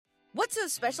What's so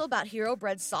special about Hero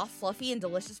Bread's soft, fluffy, and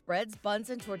delicious breads, buns,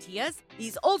 and tortillas?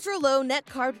 These ultra-low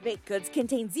net-carb baked goods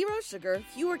contain zero sugar,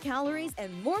 fewer calories,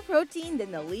 and more protein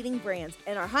than the leading brands,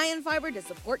 and are high in fiber to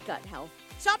support gut health.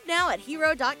 Shop now at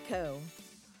hero.co.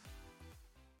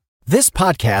 This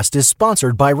podcast is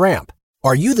sponsored by Ramp.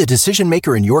 Are you the decision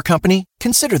maker in your company?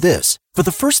 Consider this. For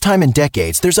the first time in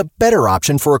decades, there's a better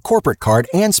option for a corporate card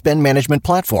and spend management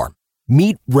platform.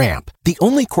 Meet Ramp, the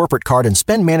only corporate card and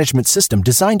spend management system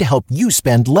designed to help you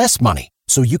spend less money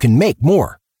so you can make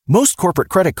more. Most corporate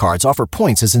credit cards offer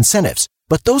points as incentives,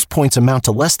 but those points amount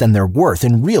to less than their worth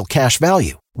in real cash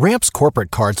value. Ramp's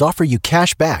corporate cards offer you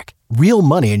cash back, real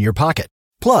money in your pocket.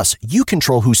 Plus, you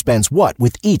control who spends what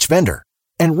with each vendor.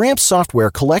 And Ramp's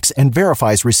software collects and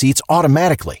verifies receipts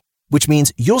automatically, which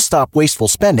means you'll stop wasteful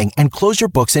spending and close your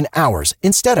books in hours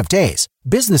instead of days.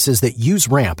 Businesses that use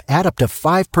Ramp add up to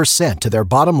 5% to their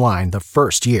bottom line the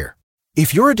first year.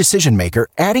 If you're a decision maker,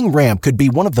 adding Ramp could be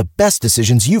one of the best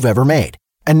decisions you've ever made.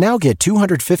 And now get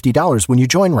 $250 when you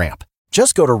join Ramp.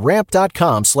 Just go to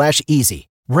ramp.com/easy.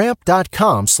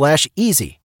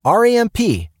 Ramp.com/easy.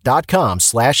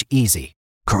 RAMP.com/easy.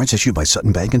 Cards issued by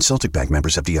Sutton Bank and Celtic Bank,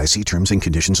 members of FDIC. Terms and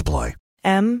conditions apply.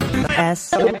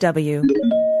 MSW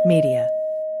Media.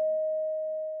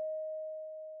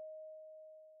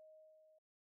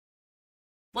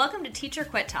 Welcome to Teacher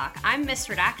Quit Talk. I'm Miss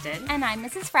Redacted. And I'm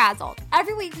Mrs. Frazzled.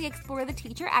 Every week we explore the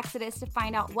teacher exodus to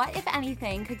find out what, if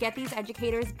anything, could get these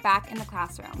educators back in the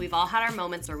classroom. We've all had our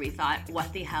moments where we thought,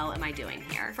 what the hell am I doing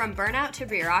here? From burnout to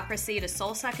bureaucracy to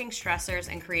soul-sucking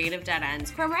stressors and creative dead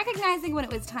ends. From recognizing when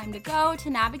it was time to go to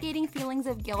navigating feelings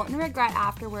of guilt and regret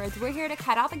afterwards, we're here to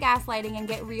cut out the gaslighting and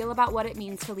get real about what it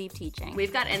means to leave teaching.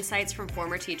 We've got insights from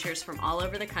former teachers from all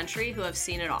over the country who have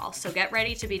seen it all. So get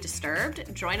ready to be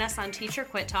disturbed. Join us on Teacher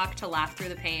Quit Talk to laugh through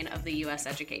the pain of the U.S.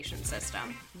 education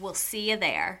system. We'll see you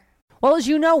there. Well, as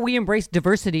you know, we embrace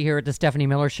diversity here at the Stephanie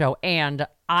Miller Show, and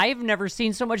I've never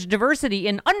seen so much diversity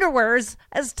in underwears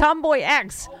as Tomboy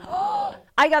X.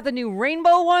 I got the new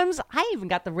rainbow ones. I even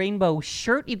got the rainbow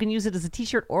shirt. You can use it as a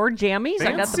t-shirt or jammies.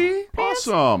 Fancy? I got the pants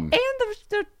Awesome.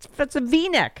 And that's a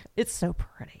V-neck. It's so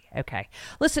pretty. Okay.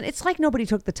 Listen, it's like nobody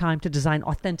took the time to design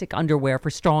authentic underwear for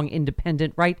strong,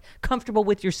 independent, right? Comfortable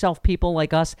with yourself people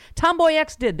like us. Tomboy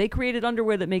X did. They created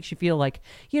underwear that makes you feel like,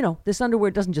 you know, this underwear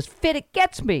doesn't just fit, it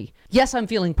gets me. Yes, I'm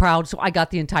feeling proud, so I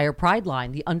got the entire Pride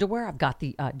line. The underwear, I've got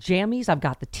the jammies, I've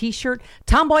got the t-shirt.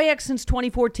 Tomboy X since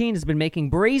 2014 has been making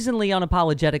brazenly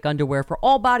unapologetic underwear for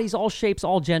all bodies, all shapes,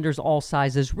 all genders, all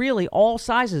sizes. Really, all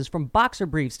sizes, from boxer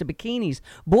briefs to bikinis,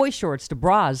 boy shorts to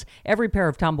bras. Every pair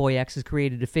of Tomboy X is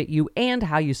created to fit you and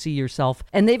how you see yourself.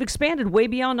 And they've expanded way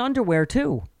beyond underwear,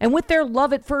 too. And with their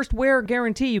love at first wear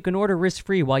guarantee, you can order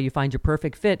risk-free while you find your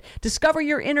perfect fit. Discover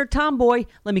your inner tomboy.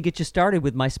 Let me get you started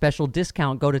with my special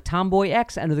discount. Go to Tomboy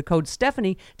X, enter the code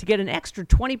Stephanie to get an extra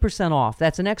 20% off.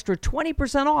 That's an extra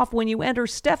 20% off when you enter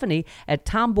Stephanie at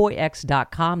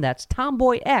tomboyx.com. That's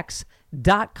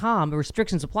tomboyx.com.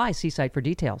 Restrictions apply. See site for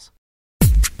details.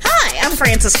 Hi, I'm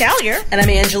Frances Callier. And I'm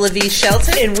Angela V.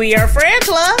 Shelton. And we are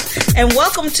Frangela. And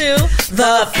welcome to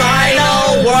The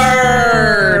Final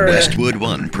Word. Westwood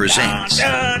One presents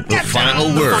The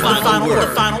Final Word.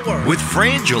 The Final Word. With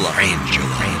Frangela.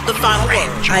 The Final Word.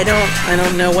 I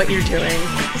don't know what you're doing.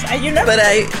 But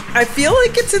I feel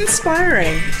like it's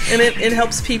inspiring. And it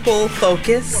helps people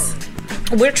focus.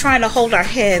 We're trying to hold our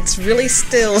heads really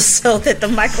still so that the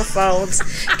microphones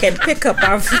can pick up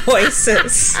our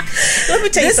voices. Let me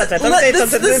tell you something.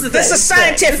 This is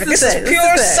scientific. This is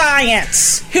pure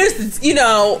science.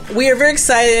 We are very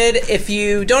excited. If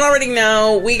you don't already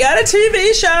know, we got a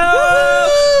TV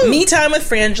show. Woo! Me Time with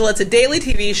Frangela. It's a daily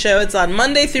TV show. It's on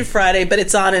Monday through Friday, but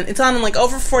it's on in like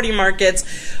over 40 markets.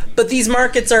 But these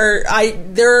markets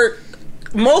they're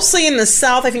mostly in the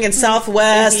South, I think in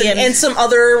Southwest, and some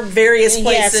other various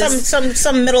places. Yeah,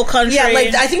 some middle country. Yeah,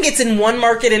 like I think it's in one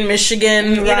market in Michigan.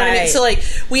 You know what I mean? So like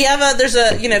we have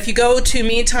if you go to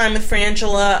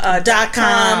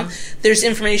metimewithfrangela.com, there's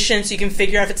information so you can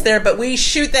figure out if it's there. But we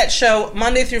shoot that show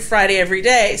Monday through Friday every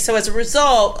day. So as a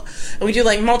result, and we do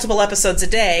like multiple episodes a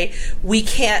day, we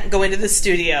can't go into the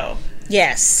studio.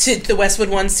 Yes. To the Westwood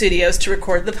One Studios to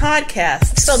record the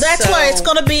podcast. So that's why it's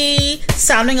going to be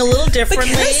sounding a little differently.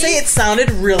 But can I say it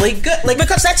sounded really good? Like,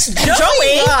 because that's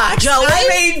Joey.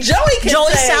 Joey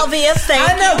Salvia, thank you.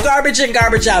 I know, garbage in,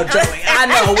 garbage out, Joey. I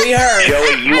know, we heard.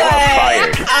 Joey, you are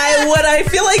fired. What I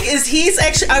feel like is he's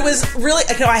actually, I was really,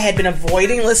 I had been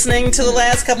avoiding listening to the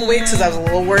last couple weeks because I was a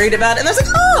little worried about it. And I was like,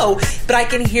 but I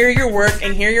can hear your work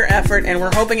and hear your effort, and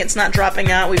we're hoping it's not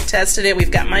dropping out. We've tested it.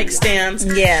 We've got mic stands.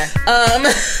 Yeah.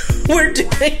 We're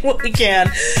doing what we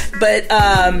can, but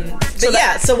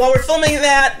so while we're filming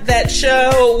that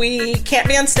show, we can't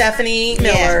be on Stephanie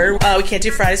Miller. We can't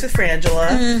do Fridays with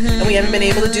Frangela, and we haven't been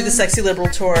able to do the Sexy Liberal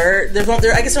tour. There's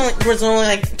only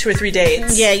like 2 or 3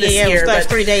 dates. This year, there's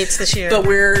 3 dates this year. But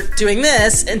we're doing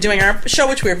this and doing our show,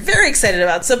 which we're very excited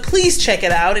about. So please check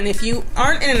it out. And if you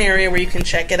aren't in an area where you can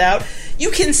check it out, you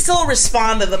can still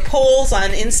respond to the polls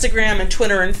on Instagram and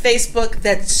Twitter and Facebook.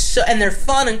 And they're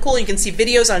fun and cool. You can see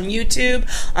videos on YouTube,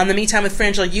 on the Me Time with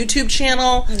Frangela YouTube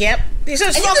channel. Yep. And you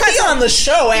can be on the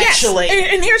show, actually.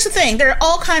 Yes. And here's the thing. There are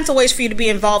all kinds of ways for you to be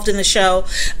involved in the show.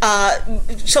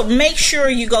 So make sure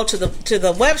you go to the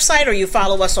website, or you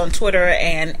follow us on Twitter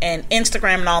and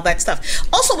Instagram and all that stuff.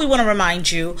 Also, we want to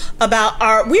remind you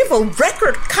about we have a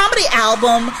record comedy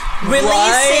album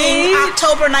releasing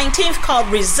October 19th called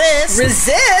Resist.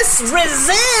 Resist?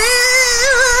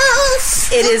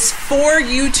 It is for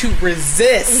you to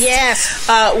resist. Yes.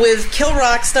 With Kill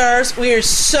Rock Stars. We are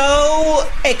so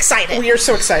excited. We are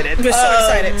so excited. We're so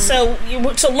excited. So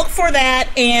look for that,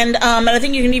 and I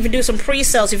think you can even do some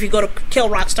pre-sales if you go to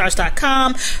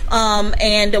killrockstars.com,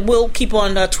 and we'll keep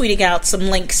on tweeting out some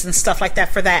links and stuff like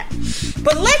that for that.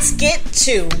 But let's get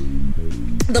to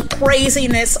the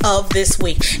craziness of this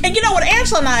week. And you know what,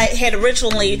 Angela and I had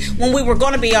originally, when we were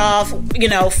going to be off,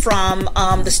 from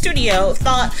the studio,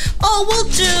 thought,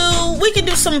 we can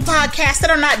do some podcasts that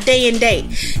are not day and date.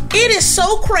 It is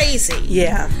so crazy.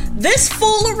 Yeah. This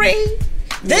foolery,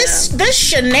 this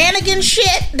shenanigan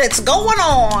shit that's going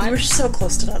on. You were so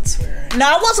close to not swearing. No,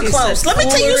 I wasn't close. Let me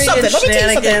tell you something. Let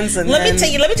me tell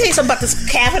you something about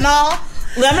this Kavanaugh.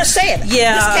 I'm going to say it.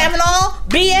 Yeah. This Kavanaugh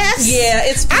BS. Yeah,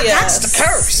 it's BS. I got to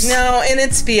curse. No, and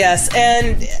it's BS.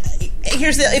 And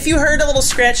if you heard a little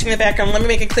scratching in the background, let me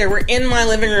make it clear. We're in my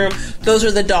living room. Those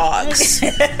are the dogs.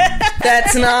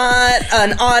 That's not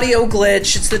an audio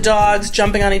glitch. It's the dogs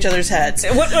jumping on each other's heads.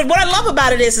 What I love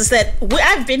about it is that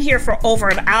I've been here for over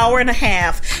an hour and a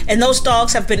half, and those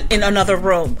dogs have been in another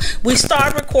room. We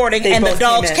started recording, and the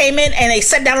dogs came in, and they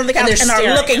sat down on the couch and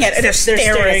are looking at it. They're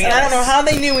staring. And I don't know how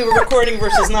they knew we were recording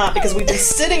versus not, because we've been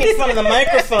sitting in front of the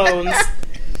microphones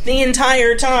the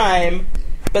entire time.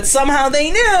 But somehow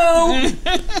they knew.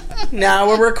 Now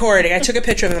we're recording. I took a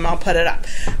picture of them. I'll put it up.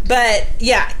 But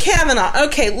yeah, Kavanaugh.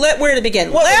 Okay, where to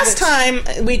begin? Last time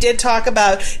we did talk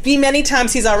about the many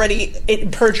times he's already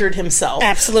perjured himself.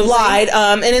 Absolutely. Lied.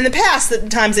 And in the past, the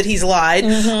times that he's lied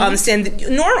on the stand,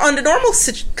 under normal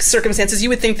circumstances, you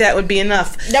would think that would be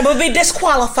enough. That would be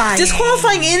disqualifying.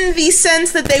 Disqualifying in the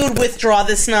sense that they would withdraw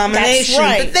this nomination. That's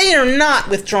right. But they are not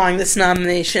withdrawing this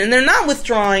nomination. They're not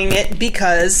withdrawing it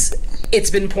because it's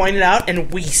been pointed out,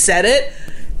 and we said it,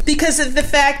 because of the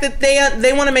fact that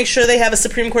they want to make sure they have a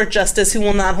Supreme Court justice who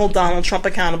will not hold Donald Trump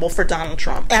accountable for Donald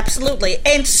Trump. Absolutely.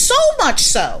 And so much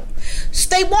so,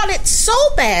 they want it so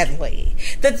badly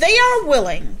that they are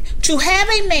willing to have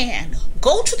a man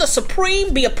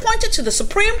be appointed to the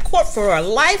Supreme Court for a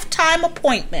lifetime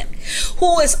appointment,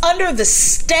 who is under the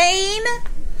stain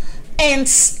and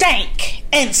stank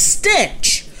and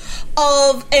stench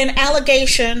of an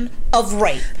allegation of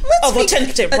rape,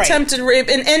 attempted rape,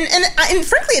 and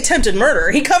frankly, attempted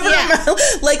murder. He covered him.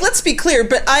 Let's be clear.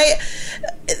 But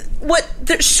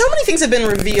there's so many things have been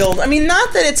revealed. I mean,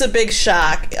 not that it's a big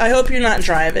shock. I hope you're not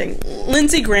driving.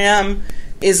 Lindsey Graham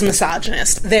is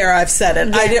misogynist. There, I've said it.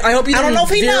 Yeah. I hope you. I don't know if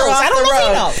he knows. I don't know if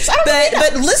he knows.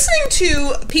 But listening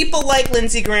to people like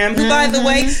Lindsey Graham, who, by the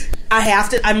way,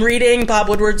 I'm reading Bob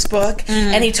Woodward's book,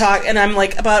 and I'm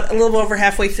like about a little over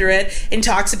halfway through it, and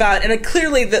talks about, and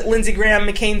clearly the Lindsey Graham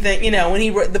McCain thing, when he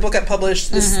wrote the book got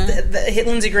published,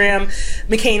 Lindsey Graham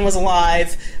McCain was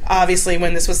alive, obviously,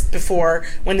 when this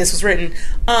was written.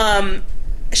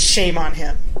 Shame on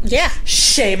him. Yeah.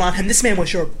 Shame on him. This man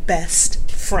was your best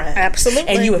friend.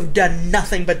 Absolutely. And you have done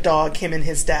nothing but dog him in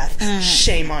his death.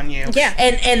 Shame on you. Yeah.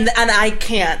 And I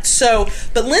can't. So,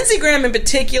 but Lindsey Graham in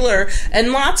particular,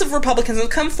 and lots of Republicans have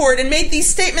come forward and made these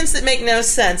statements that make no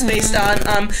sense based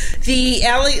on the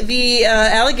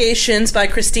allegations by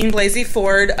Christine Blasey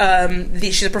Ford.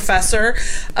 She's a professor.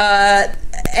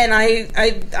 And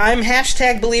I'm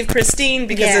hashtag believe Christine,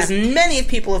 because as many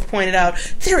people have pointed out,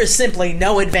 there is simply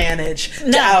no advantage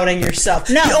to outing yourself.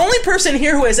 No. The only person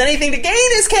here who has anything to gain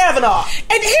is Kavanaugh.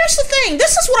 And here's the thing.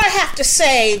 This is what I have to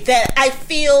say that I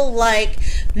feel like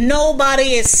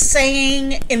nobody is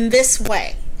saying in this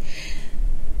way.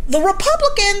 The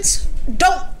Republicans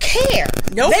don't care care.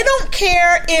 Nope. They don't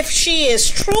care if she is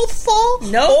truthful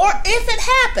or if it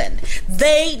happened.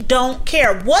 They don't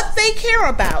care. What they care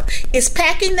about is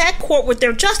packing that court with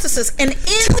their justices, and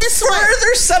in this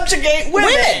further subjugate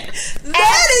women.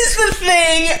 That is the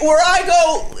thing where I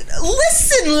go,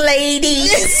 listen,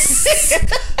 ladies.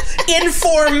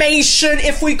 Information,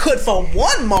 if we could for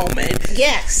one moment.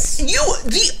 Yes.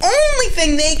 The only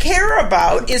thing they care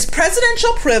about is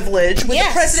presidential privilege with the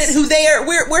president who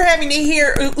we're having to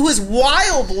hear, who is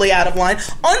wildly out of line,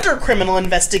 under criminal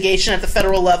investigation at the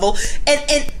federal level,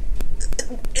 and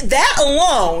that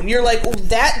alone, you're like,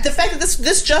 the fact that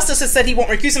this justice has said he won't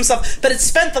recuse himself, but it's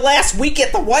spent the last week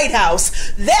at the White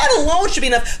House, that alone should be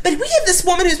enough. But we have this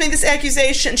woman who's made this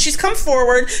accusation. She's come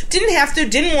forward, didn't have to,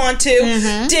 didn't want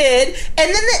to, did,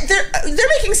 and then they're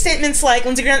making statements like,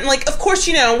 Lindsey Graham, like, of course,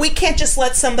 we can't just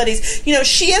let somebody's,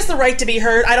 she has the right to be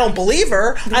heard. I don't believe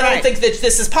her. Right. I don't think that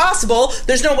this is possible.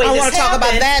 There's no way this happened. Talk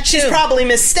about that too. She's probably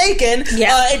mistaken.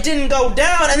 Yeah. It didn't go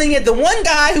down. And then you had the one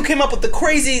guy who came up with the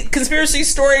crazy conspiracy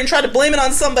story and tried to blame it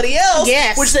on somebody else,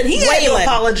 which then he had to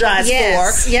apologize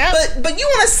for. Yep. But you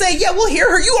want to say, we'll hear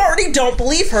her. You already don't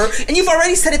believe her, and you've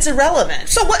already said it's irrelevant.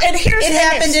 So what? And here's it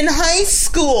happened in high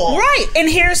school, right? And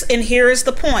here's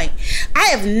the point. I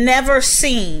have never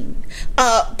seen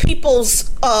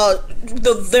people's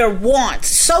their wants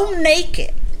so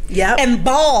naked. Yep. And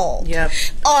bald. Yep.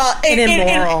 And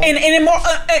immoral. And immoral.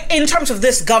 In terms of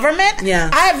this government,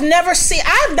 I have not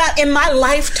in my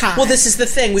lifetime. Well, this is the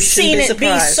thing. We shouldn't be surprised.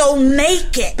 It be so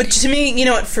naked. But to me,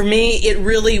 for me, it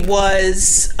really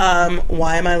was,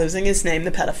 why am I losing his name?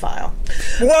 The pedophile.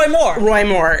 Roy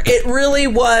Moore. It really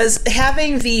was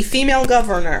having the female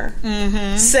governor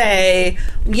say,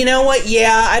 you know what,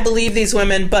 I believe these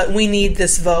women, but we need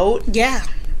this vote. Yeah.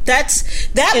 That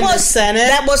was the Senate.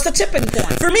 That was the tipping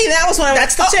point. For me, that was when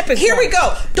that's the tipping point. Here we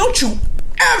go. Don't you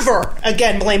ever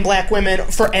again blame black women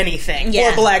for anything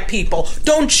or black people.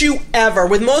 Don't you ever.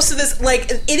 With most of this,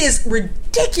 it is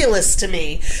ridiculous to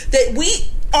me that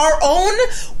our own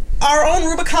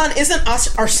Rubicon isn't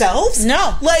us ourselves.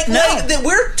 No. That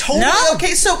we're totally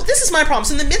okay. So this is my problem.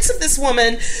 So in the midst of this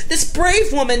woman, this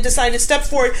brave woman deciding to step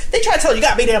forward, they try to tell her, you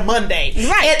got to be there Monday.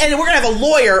 Right. And we're going to have a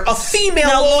lawyer, a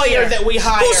female lawyer that we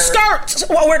hire. Who starts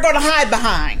what we're going to hide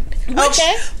behind. Which,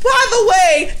 by the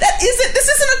way, this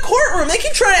isn't a courtroom. They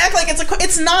keep trying to act like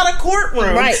it's not a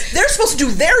courtroom. Right. They're supposed to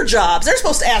do their jobs. They're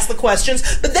supposed to ask the questions,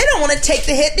 but they don't want to take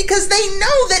the hit because they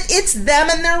know that it's them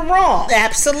and they're wrong.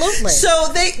 Absolutely.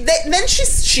 So then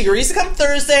she agrees to come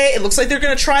Thursday. It looks like they're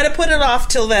going to try to put it off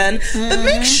till then. But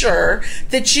make sure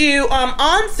that you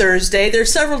on Thursday,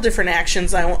 there's several different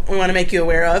actions I want to make you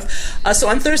aware of. So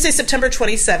on Thursday, September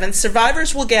 27th,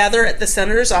 survivors will gather at the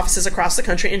senator's offices across the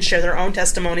country and share their own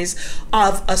testimonies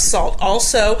of assault.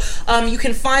 Also, you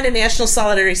can find a National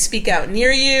Solidarity Speak Out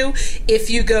near you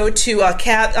if you go to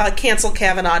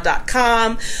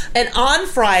cancelkavanaugh.com. And on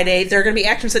Friday, there are going to be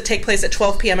actions that take place at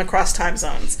 12 p.m. across time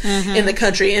zones in the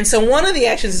country. And so one of the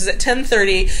actions is at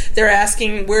 10:30. They're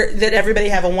asking that everybody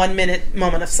have a 1-minute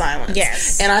moment of silence.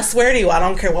 Yes. And I swear to you, I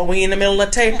don't care what we in the middle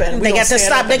of taping. They got to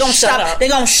stop. They're going to stop. They're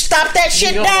going to stop that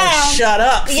shit down. Shut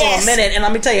up for a minute. And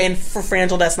let me tell you, and for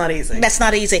Frangela, that's not easy. That's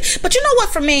not easy. But you know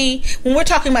what? For me, when we're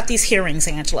talking about these hearings,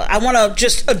 Angela, I want to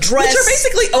just address, which are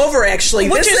basically over. Actually,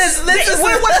 what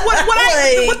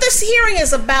this hearing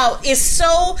is about is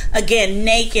so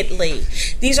nakedly.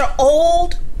 These are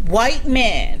old white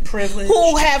men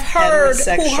who have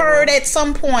heard at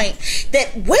some point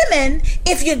that women,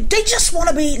 they just want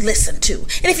to be listened to,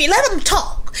 and if you let them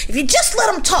talk. If you just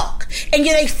let them talk and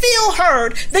they feel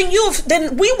heard, then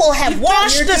we will have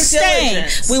washed the stain.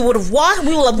 We will have washed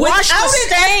the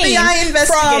stain FBI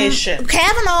investigation from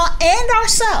Kavanaugh and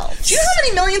ourselves. Do you know how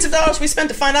many millions of dollars we spent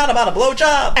to find out about a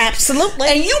blowjob? Absolutely.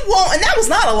 And you won't. And that was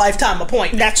not a lifetime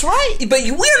appointment. That's right. But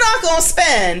we're not going to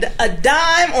spend a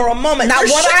dime or a moment. Not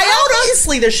one iota.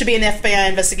 Obviously, there should be an FBI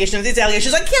investigation of these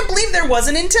allegations. I can't believe there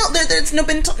wasn't until there's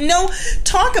been no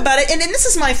talk about it. And this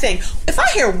is my thing. If I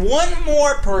hear one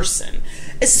more person,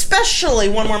 especially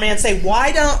one more man, say,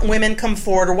 why don't women come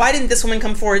forward, or why didn't this woman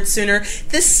come forward sooner,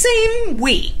 the same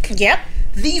week. Yep.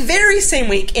 The very same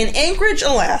week in Anchorage,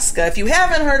 Alaska, if you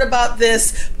haven't heard about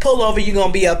this, pull over, you're going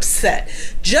to be upset.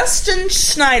 Justin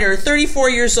Schneider,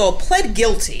 34 years old, pled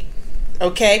guilty.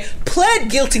 Okay? Pled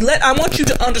guilty. I want you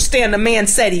to understand the man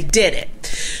said he did it.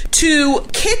 To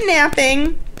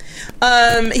kidnapping.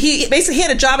 He had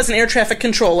a job as an air traffic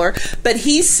controller, but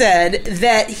he said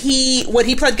that what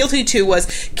he pled guilty to was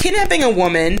kidnapping a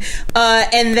woman,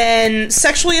 and then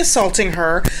sexually assaulting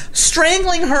her,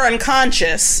 strangling her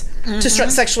unconscious, to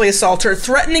sexually assault her,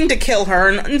 threatening to kill her,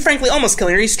 and frankly, almost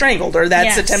killing her. He strangled her.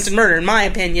 That's attempted murder, in my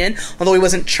opinion, although he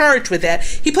wasn't charged with that.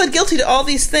 He pled guilty to all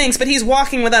these things, but he's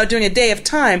walking without doing a day of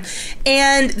time.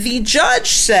 And the judge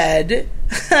said...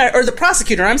 or the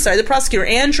prosecutor,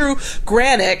 Andrew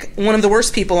Granick, one of the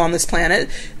worst people on this planet.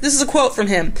 This is a quote from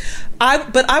him.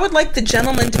 But I would like the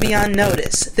gentleman to be on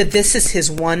notice that this is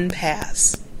his one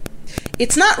pass.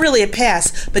 It's not really a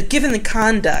pass, but given the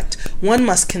conduct, one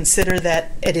must consider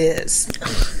that it is.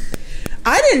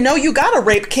 I didn't know you got a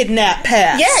rape kidnap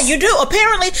pass. Yeah, you do.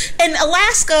 Apparently, in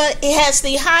Alaska, it has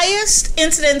the highest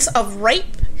incidence of rape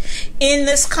in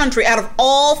this country out of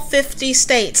all 50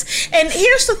 states. And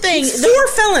here's the thing. 4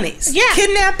 felonies. Yeah.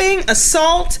 Kidnapping,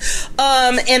 assault,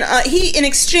 and he, in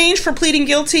exchange for pleading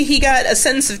guilty, he got a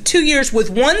sentence of 2 years with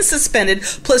 1 suspended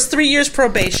plus 3 years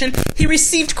probation. He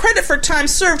received credit for time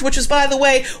served, which is, by the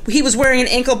way, he was wearing an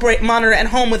ankle monitor at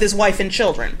home with his wife and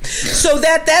children. So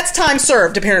that's time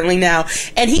served, apparently, now.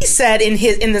 And he said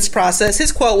in this process,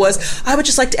 his quote was, "I would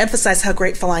just like to emphasize how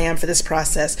grateful I am for this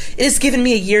process. It has given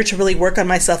me a year to really work on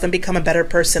myself and become a better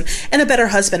person and a better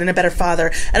husband and a better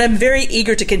father, and I'm very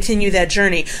eager to continue that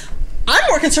journey." I'm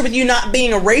more concerned with you not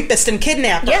being a rapist and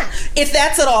kidnapper. Yeah. If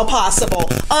that's at all possible.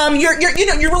 Your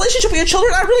relationship with your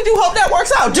children, I really do hope that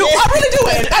works out. I really do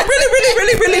it. I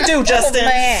really do, Justin.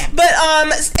 But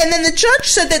and then the judge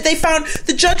said that they found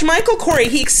the judge Michael Corey,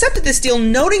 he accepted this deal,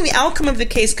 noting the outcome of the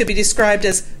case could be described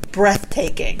as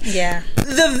breathtaking. Yeah.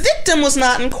 The victim was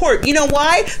not in court. You know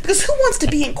why? Because who wants to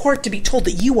be in court to be told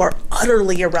that you are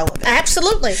utterly irrelevant?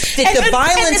 Absolutely. That the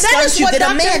violence does you, that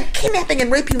a man kidnapping and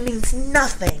raping you means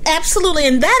nothing. Absolutely.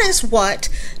 And that is what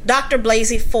Dr.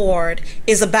 Blasey Ford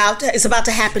is about to happen to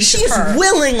her. She's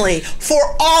willingly,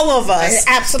 for all of us,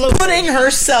 absolutely putting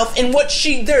herself in what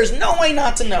there's no way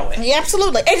not to know it. Yeah,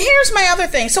 absolutely. And here's my other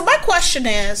thing. So my question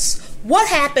is, what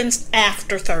happens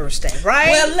after Thursday,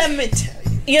 right? Well, let me tell you.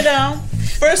 You know?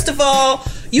 First of all,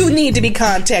 you need to be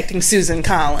contacting Susan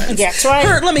Collins. That's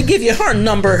right. Let me give you her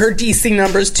number. Her DC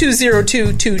number is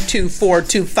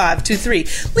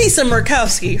 202-224-2523. Lisa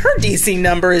Murkowski, her DC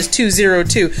number is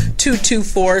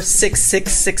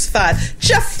 202-224-6665.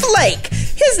 Jeff Flake,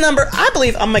 his number, I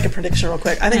believe, I'll make a prediction real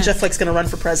quick. I think Jeff Flake's going to run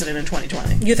for president in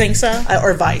 2020. You think so?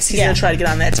 Or vice. He's going to try to get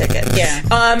on that ticket. Yeah.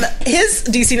 His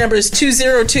DC number is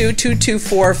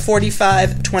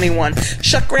 202-224-4521.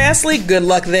 Chuck Grassley, good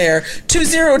luck there.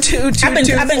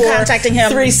 202-224. I've been contacting him.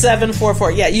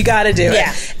 3744. Yeah, you got to do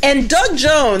it. And Doug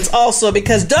Jones also,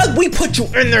 because Doug, we put you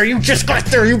in there. You just got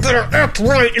there. You better act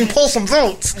right and pull some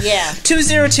votes. Yeah.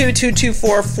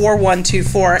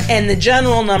 202-224-4124. And the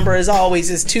general number, as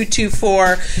always, is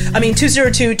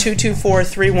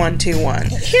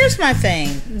 202-224-3121. Here's my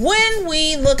thing. When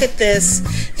we look at this,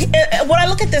 when I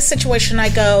look at this situation, I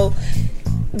go,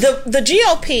 the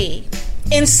GOP,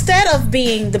 instead of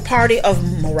being the party of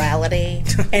morality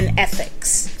and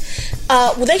ethics,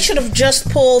 they should have just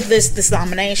pulled this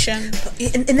nomination.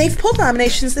 And they've pulled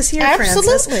nominations this year,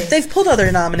 Absolutely. Francis. They've pulled other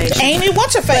nominations. Amy,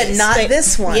 what's her face? But not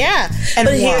this one. Yeah. And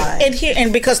why?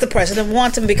 And because the president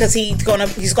wants him, because he's gonna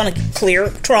clear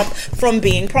Trump from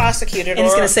being prosecuted. And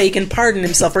he's going to say he can pardon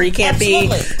himself or he can't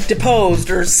be deposed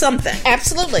or something.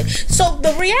 Absolutely. So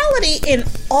the reality in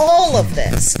all of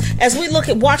this, as we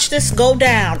watch this go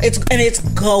down, it's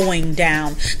going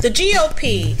down. The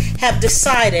GOP have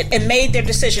decided and made their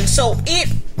decision. So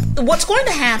what's going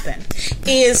to happen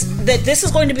is that this is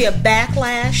going to be a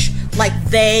backlash,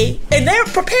 and they're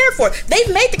prepared for it. They've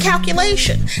made the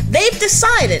calculation. They've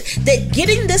decided that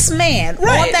getting this man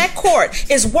on that court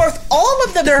is worth all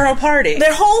of their whole party.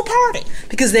 Their whole party.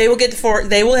 Because they will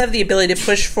they will have the ability to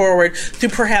push forward through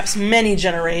perhaps many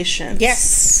generations.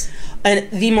 Yes. And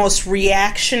the most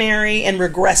reactionary and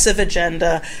regressive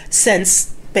agenda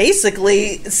since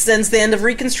the end of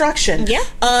Reconstruction. Yeah.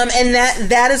 And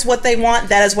that is what they want.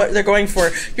 That is what they're going for.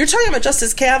 You're talking about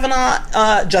Justice Kavanaugh.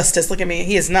 Look at me.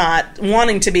 He is not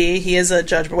wanting to be. He is a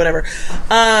judge, but whatever.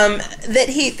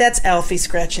 That's Alfie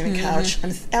scratching the couch.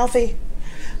 Alfie.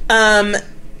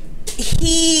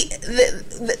 He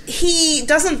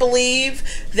doesn't believe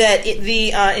that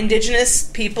the indigenous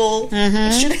people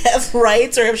should have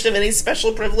rights or should have any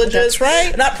special privileges. That's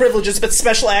right. Not privileges, but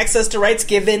special access to rights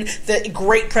given the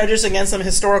great prejudice against some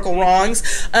historical wrongs.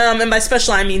 And by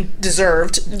special, I mean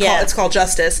deserved. Yeah. It's called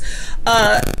justice.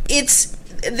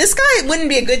 this guy wouldn't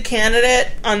be a good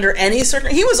candidate under any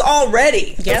circumstance. He was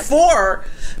already before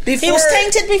he was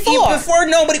tainted before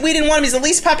nobody. We didn't want him. He's the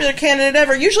least popular candidate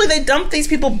ever. Usually they dump these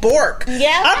people. Bork.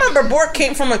 Yeah, I remember Bork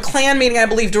came from a Klan meeting, I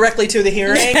believe, directly to the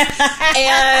hearing,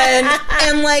 and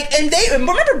they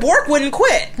remember Bork wouldn't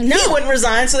quit. No. He wouldn't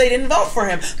resign, so they didn't vote for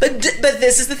him. But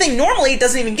this is the thing. Normally, it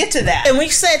doesn't even get to that. And we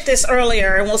said this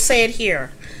earlier, and we'll say it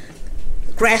here.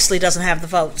 Grassley doesn't have the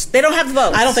votes. They don't have the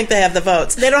votes. I don't think they have the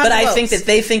votes. They don't have the votes. But I think that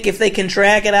they think if they can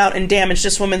drag it out and damage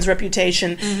this woman's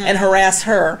reputation and harass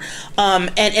her, and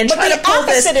but try to pull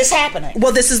this, opposite is happening.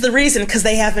 Well, this is the reason, because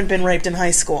they haven't been raped in high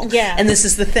school. Yeah, and this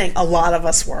is the thing. A lot of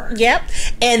us were. Yep.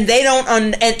 And they don't.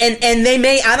 And they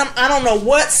may. I don't know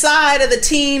what side of the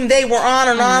team they were on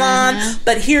or not on.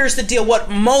 But here's the deal. What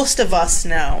most of us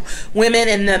know, women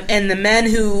and the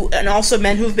men who, and also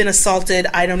men who've been assaulted.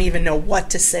 I don't even know what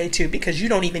to say to, because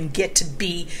you don't even get to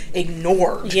be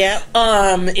ignored. Yeah.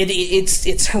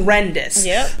 It's horrendous.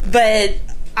 Yeah. But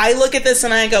I look at this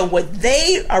and I go, what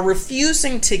they are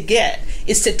refusing to get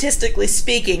is, statistically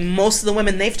speaking, most of the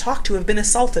women they've talked to have been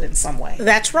assaulted in some way.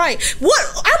 That's right. What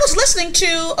I was listening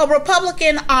to a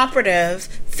Republican operative,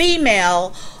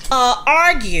 female,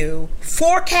 argue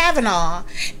for Kavanaugh,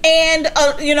 and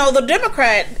the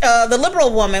Democrat, the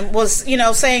liberal woman was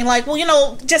saying like,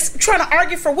 well, just trying to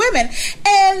argue for women,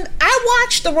 and I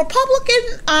watched the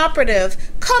Republican operative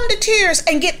come to tears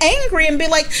and get angry and be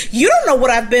like, you don't know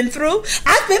what I've been through.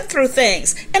 I've been through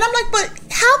things. And I'm like, but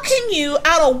how can you,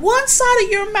 out of one side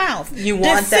of your mouth, you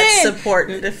want that support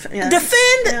and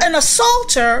defend an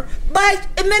assaulter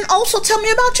and then also tell me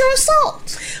about your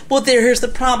assault? Well, here's the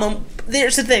problem.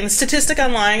 There's the thing. The statistic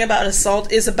on lying about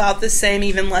assault is about the same,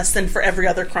 even less than for every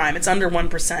other crime. It's under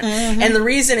 1%. And the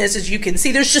reason is, as you can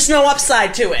see, there's just no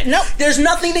upside to it. Nope. There's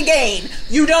nothing to gain.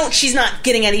 She's not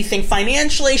getting anything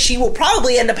financially. She will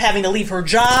probably end up having to leave her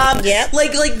job. Yep.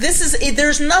 Like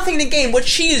there's nothing to gain. What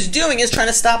she is doing is trying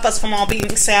to stop us from all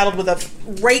being saddled with a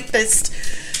rapist,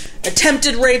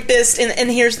 attempted rapist, and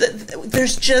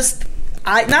there's just...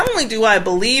 not only do I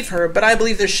believe her, but I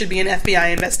believe there should be an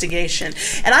FBI investigation.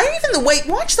 And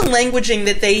watch the languaging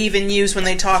that they even use when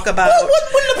they talk about... Well,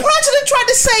 when the president tried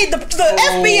to say the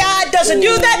FBI doesn't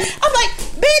do that, I'm like,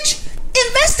 bitch,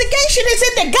 investigation is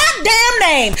in the goddamn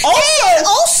name.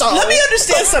 Also, let me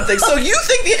understand something. So you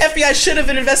think the FBI should have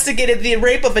investigated the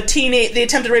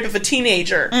attempted rape of a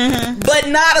teenager, but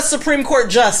not a Supreme Court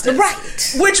justice, right?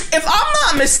 Which, if I'm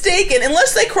not mistaken,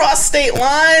 unless they cross state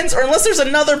lines or unless there's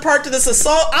another part to this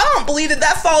assault, I don't believe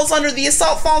that falls under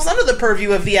the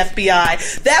purview of the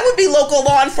FBI. That would be local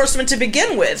law enforcement to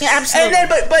begin with. Yeah, absolutely. And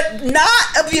then, but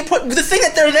not the thing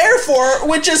that they're there for,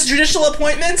 which is judicial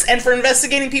appointments and for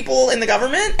investigating people in the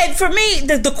government. And for me,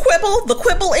 the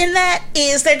quibble in that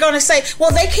is they're going to say,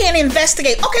 well, they can't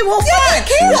investigate. Okay, well, fine.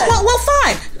 Well,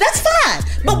 fine. That's fine.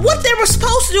 But what they were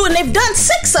supposed to do, and they've done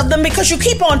 6 of them, because you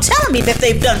keep on telling me that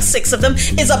they've done 6 of them,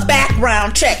 is a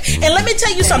background check. And let me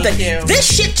tell you something. This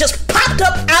shit just popped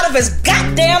up out of his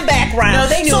goddamn background. No,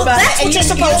 they knew about it. That's what you're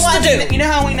supposed to do. You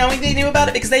know how we know they knew about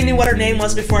it? Because they knew what her name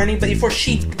was before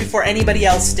anybody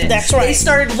else did. That's right. They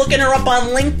started looking her up on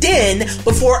LinkedIn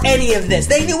before any of this.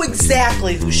 They knew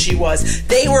exactly who she was.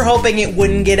 They were hoping it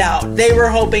wouldn't get out. They were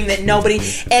hoping that nobody...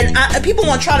 And people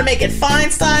want to try to make it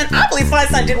Feinstein. I believe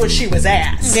Feinstein did what she was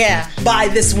asked. Yeah. By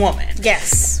this woman.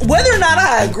 Yes. Whether or not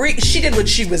I agree, she did what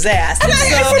she was asked. And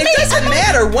it doesn't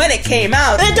matter when it came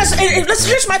out. It doesn't.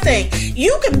 Here's my thing.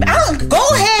 Go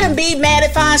ahead and be mad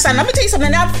at Feinstein. Let me tell you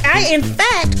something. I in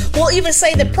fact, will even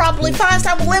say that probably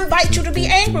Feinstein will invite you to be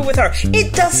angry with her.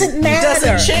 It doesn't matter. It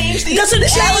doesn't change the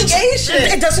allegation.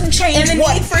 It doesn't change and the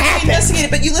need for it to be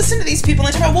investigated. But you listen to these people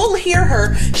and talk about, we'll hear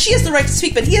her. She has the right to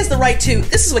speak, but he has the right to...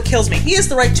 This is what kills me. He has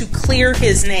the right to clear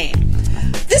his name.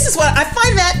 This is what I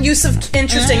find that use of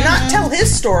interesting. Not tell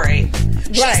his story.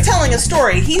 She's telling a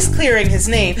story. He's clearing his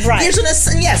name. Right.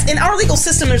 Yes, in our legal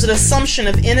system, there's an assumption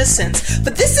of innocence,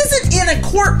 but this isn't in a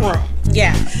courtroom.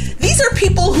 Yeah. These are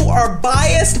people who are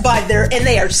biased by and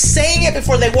they are saying it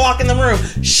before they walk in the room.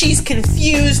 She's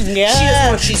confused. Yeah. She doesn't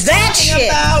know what she's talking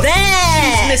about.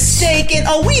 She's mistaken.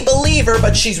 Oh, we believe her,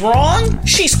 but she's wrong.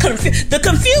 She's confused. The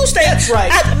confused thing. That's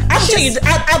right. I'll tell you,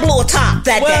 I blew a top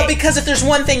that day. Well, because if there's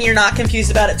one thing you're not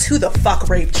confused about, it's who the fuck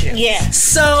raped you. Yeah.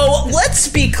 So let's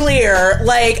be clear.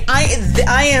 Like,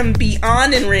 I am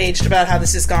beyond enraged about how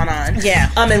this has gone on.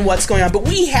 Yeah. And what's going on. But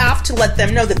we have to let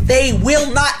them know that they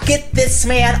will not get this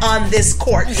man on this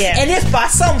court. Yeah. And if by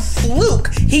some fluke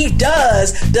he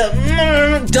does get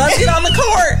on the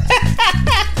court,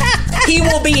 he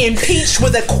will be impeached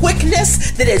with a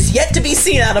quickness that is yet to be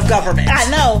seen out of government. I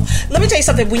know. Let me tell you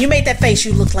something. When you made that face,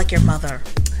 you looked like your mother.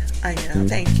 I know.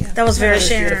 Thank you. That was very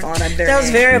Sharon. Beautiful, and I'm very. That was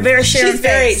very Sharon.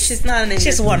 She's not an.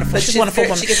 She's wonderful. She's a wonderful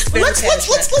woman.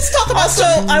 Let's talk about. So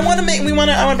I want to make. We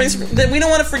don't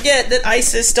want to forget that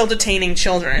ICE is still detaining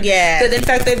children. Yeah. That in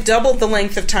fact they've doubled the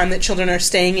length of time that children are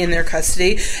staying in their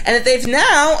custody, and that they've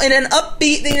now in an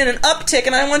uptick.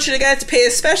 And I want you guys to pay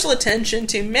special attention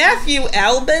to Matthew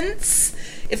Albence.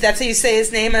 If that's how you say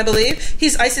his name, I believe.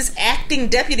 He's ICE's acting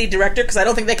deputy director, because I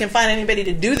don't think they can find anybody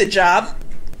to do the job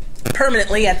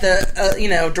permanently at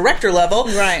the director level.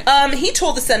 Right. He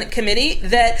told the Senate committee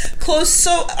that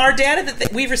our data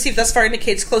that we've received thus far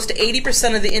indicates close to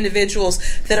 80% of the individuals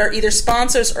that are either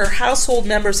sponsors or household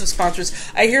members of sponsors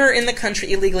are here in the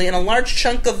country illegally, and a large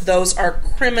chunk of those are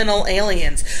criminal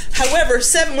aliens. However,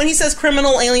 when he says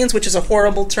criminal aliens, which is a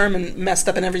horrible term and messed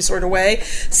up in every sort of way,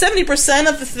 70%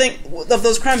 of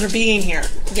those crimes are being here.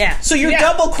 Yeah. So you're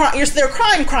double crime. They're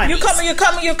crimies.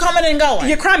 You're coming and going.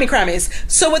 You're crimies.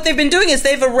 So what they've been doing is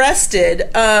they've arrested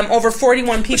over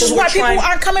 41 people. Which is why people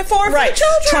aren't coming forward for the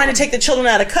children. Trying to take the children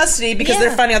out of custody because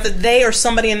they're finding out that they or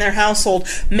somebody in their household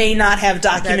may not have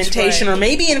documentation or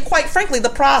maybe in, quite frankly, the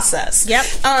process. Yep.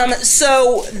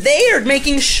 So they are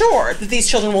making sure that these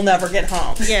children will never get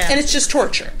home. Yeah. And it's just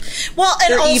torture. Well,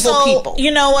 and they're also, evil people.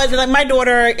 You know what? Like, my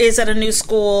daughter is at a new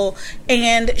school,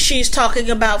 and she's talking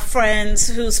about friends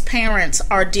whose parents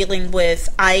are dealing with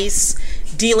ICE,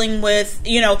 dealing with,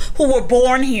 who were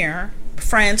born here,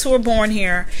 friends who were born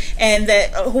here, and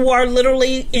who are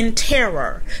literally in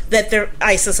terror that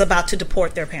ICE is about to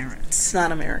deport their parents. It's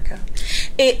not America.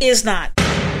 It is not.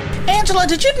 Angela,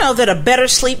 did you know that a better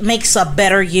sleep makes a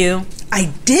better you?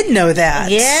 I did know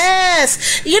that.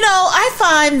 Yes. I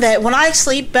find that when I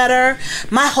sleep better,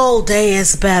 my whole day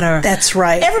is better. That's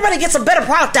right. Everybody gets a better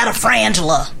product out of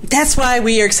Frangela. That's why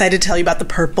we are excited to tell you about the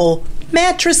Purple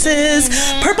mattresses.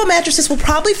 Mm-hmm. Purple mattresses will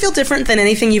probably feel different than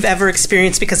anything you've ever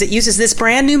experienced because it uses this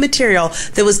brand new material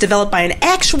that was developed by an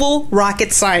actual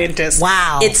rocket scientist.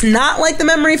 Wow. It's not like the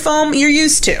memory foam you're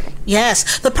used to.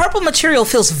 Yes, the purple material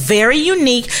feels very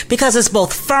unique because it's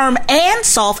both firm and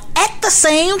soft at the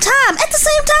same time.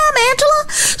 Angela.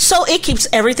 So it keeps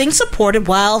everything supported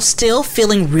while still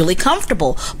feeling really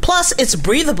comfortable. Plus, it's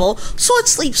breathable, so it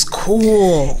sleeps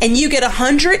cool. And you get a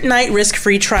 100-night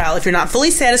risk-free trial. If you're not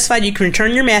fully satisfied, you can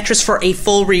return your mattress for a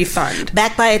full refund.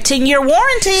 Backed by a 10-year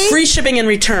warranty. Free shipping and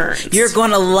returns. You're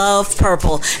going to love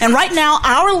Purple. And right now,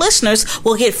 our listeners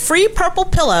will get free Purple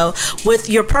pillow with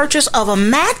your purchase of a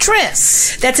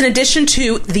mattress. That's in addition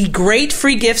to the great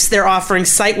free gifts they're offering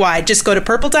site-wide. Just go to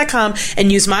purple.com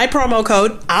and use our promo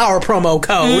code,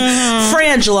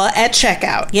 Frangela, at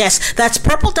checkout. Yes, that's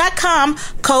purple.com,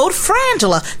 code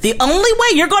Frangela. The only way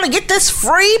you're going to get this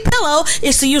free pillow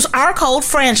is to use our code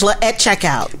Frangela at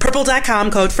checkout.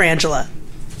 Purple.com, code Frangela.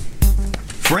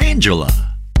 Frangela.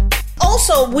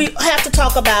 Also, we have to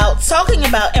talking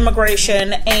about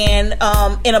immigration and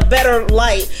in a better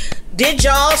light. Did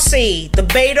y'all see the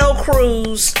Beto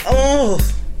Cruz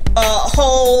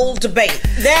whole debate?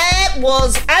 That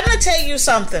was, I'm going to tell you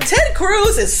something. Ted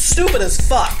Cruz is stupid as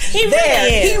fuck. He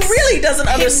really doesn't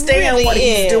understand what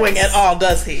he's doing at all,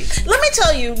 does he? Let me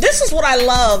tell you, this is what I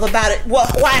love about it.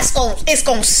 Why it's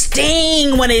gonna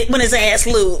sting when his ass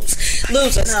loses. No,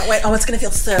 wait. Oh, it's gonna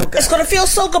feel so good. It's gonna feel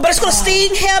so good, but it's gonna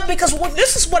sting him because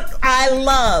this is what I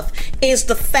love is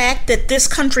the fact that this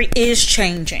country is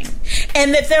changing,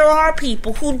 and that there are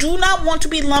people who do not want to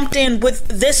be lumped in with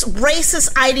this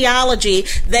racist ideology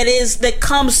that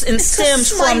comes and stems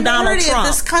from Donald Trump. Of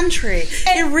this country,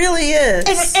 it really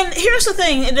is. And here's the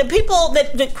thing: the people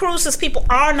that Cruz's people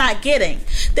are not getting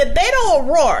that Beto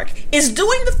O'Rourke is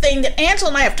doing the thing that Angela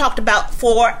and I have talked about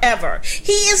forever.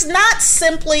 He is not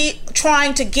simply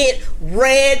trying to get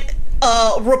red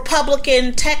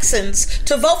Republican Texans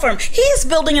to vote for him. He is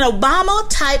building an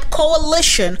Obama-type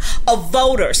coalition of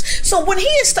voters. So when he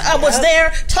was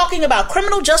there talking about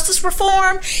criminal justice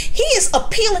reform, he is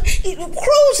appealing.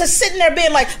 Cruz is sitting there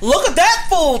being like, look at that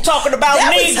fool talking about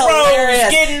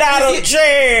Negroes getting out of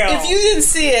jail. If you didn't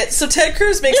see it, so Ted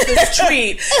Cruz makes this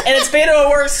tweet, and it's Beto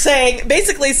O'Rourke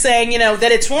basically saying,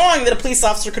 that it's wrong that a police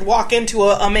officer could walk into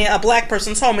a black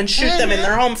person's home and shoot them in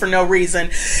their home for no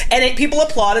reason. And people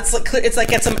applaud. It looks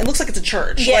like it's a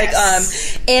church.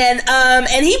 Yes.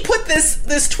 And he put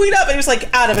this tweet up, and he was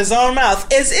like, out of his own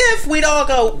mouth, as if we'd all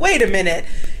go, wait a minute.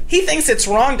 he thinks it's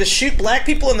wrong to shoot black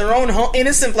people in their own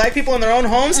innocent black people in their own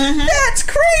homes. That's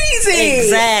crazy.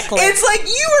 Exactly. It's like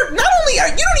you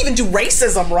don't even do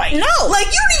racism right. No. Like,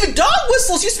 you don't even dog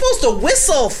whistles. You're supposed to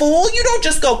whistle, fool. You don't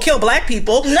just go kill black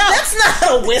people. No. That's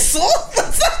not a whistle.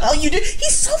 That's not how you do.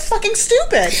 He's so fucking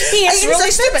stupid. He is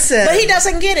really stupid. But he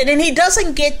doesn't get it. And he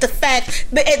doesn't get the fact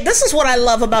that this is what I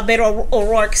love about Beto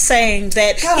O'Rourke saying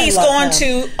that he's gone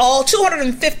to all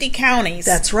 250 counties.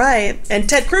 That's right. And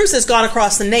Ted Cruz has gone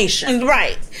across the nation.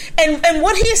 Right. And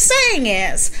what he's saying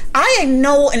is, I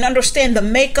know and understand the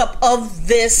makeup of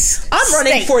this I'm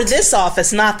running state. for this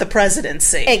office, not the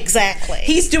presidency. Exactly.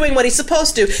 He's doing what he's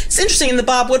supposed to. It's interesting, in the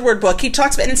Bob Woodward book, he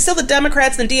talks about, and still the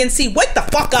Democrats and the DNC, wake the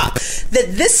fuck up, that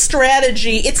this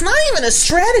strategy, it's not even a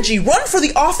strategy. Run for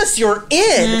the office you're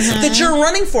in, that you're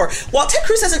running for. While Ted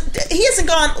Cruz hasn't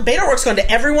gone, Beto O'Rourke's gone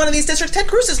to every one of these districts. Ted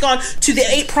Cruz has gone to the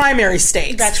 8 primary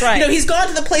states. That's right. You know, he's gone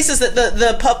to the places that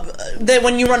that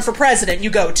when you run for president, you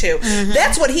go to.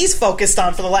 That's what he's focused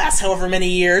on for the last however many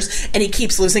years, and he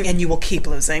keeps losing, and you will keep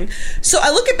losing. So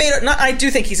I look at Beto, I do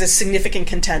think he's a significant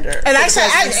contender. And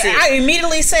I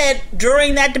immediately said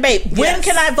during that debate, when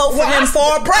can I vote for him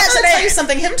for president? I'm going to tell you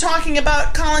something. Him talking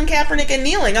about Colin Kaepernick and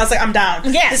kneeling, I was like, I'm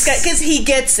down. Yes. Because he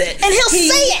gets it. And he'll say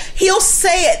it. He'll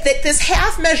say it, that this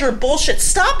half-measure bullshit,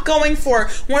 stop going for,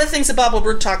 one of the things that Bob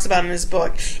Woodward talks about in his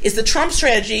book is the Trump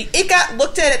strategy. It got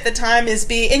looked at the time as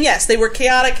being, and yes, they were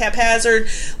chaotic, haphazard,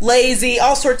 lazy,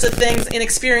 all sorts of things,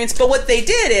 inexperienced, but what they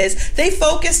did is they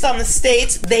focused on the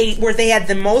states where they had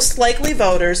the most likely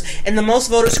voters and the most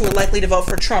voters who were likely to vote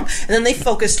for Trump, and then they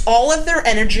focused all of their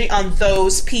energy on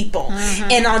those people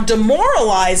and on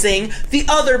demoralizing the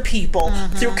other people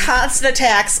through constant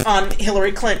attacks on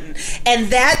Hillary Clinton. And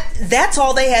that's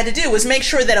all they had to do, was make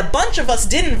sure that a bunch of us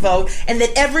didn't vote and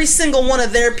that every single one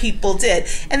of their people did.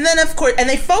 And then, of course, and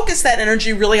they focused that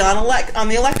energy really on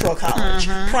the Electoral College,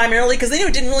 primarily because they knew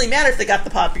it didn't really matter if they got the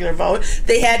popular vote.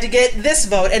 They had to get this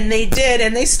vote, and they did,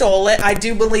 and they stole it. I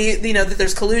do believe, that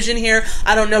there's collusion here.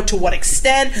 I don't know to what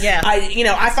extent. Yeah.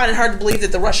 I find it hard to believe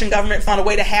that the Russian government found a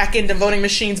way to hack into voting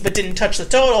machines but didn't touch the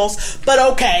totals. But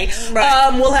okay,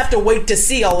 right. We'll have to wait to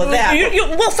see all of that.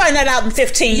 We'll find that out in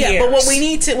 15 years. But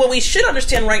what we should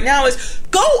understand right now is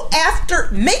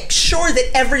make sure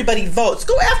that everybody votes.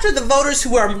 Go after the voters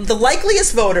who are the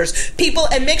likeliest voters, people,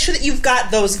 and make sure that you've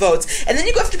got those votes. And then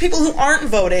you go after people who aren't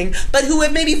voting, but who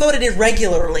have maybe voted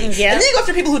irregularly. Yeah. And then you go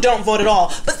after people who don't vote at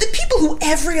all. But the people who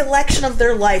every election of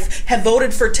their life have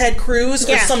voted for Ted Cruz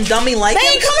or some dummy like him,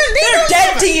 they're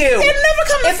dead to you. They're never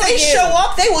coming if for they you. show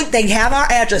up, they have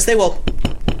our address. They will...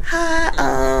 Hi,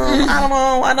 I don't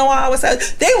know. I know I was.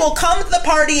 They will come to the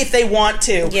party if they want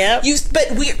to. Yep. But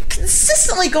we're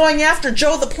consistently going after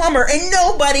Joe the plumber and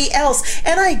nobody else.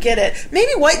 And I get it.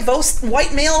 Maybe white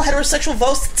male heterosexual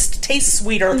votes taste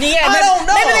sweeter. Yeah, I don't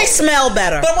know. Maybe they smell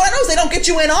better. But what I know is they don't get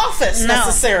you in office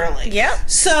necessarily. Yep.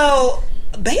 So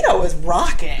Beto is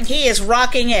rocking. He is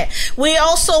rocking it. We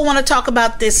also want to talk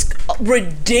about this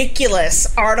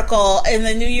ridiculous article in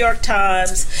the New York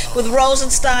Times with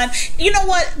Rosenstein. You know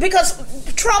what? Because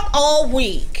Trump all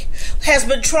week has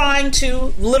been trying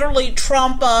to literally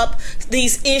trump up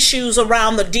these issues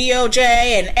around the DOJ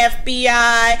and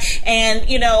FBI and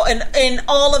and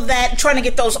all of that, trying to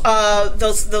get those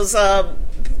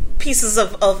pieces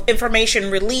of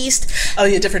information released. Oh,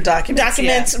 yeah, different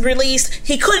documents released.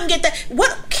 He couldn't get that.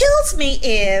 What kills me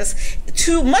is,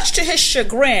 much to his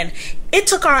chagrin, it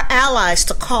took our allies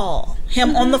to call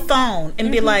him on the phone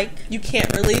and be like, you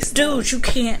can't release dude, you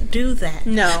can't do that.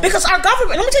 No. Because our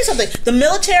government, let me tell you something, the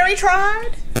military tried,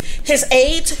 his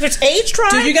aides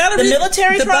tried, dude, you gotta the read,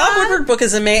 military the tried. Bob Woodward book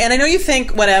is amazing, and I know you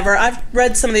think whatever. I've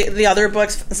read some of the other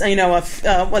books,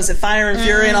 what is it, Fire and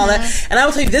Fury and all that, and I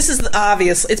will tell you, this is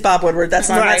obvious. It's Bob Woodward. I'm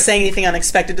not saying anything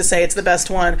unexpected to say it's the best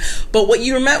one, but what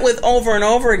you were met with over and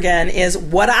over again is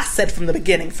what I said from the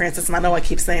beginning, Francis, and I know I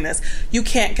keep saying this, you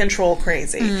can't control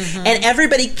crazy. And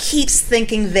everybody keeps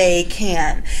thinking they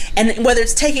can. And whether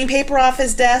it's taking paper off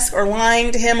his desk or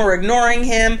lying to him or ignoring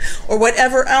him or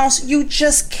whatever else, you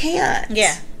just can't.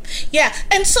 Yeah,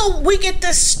 and so we get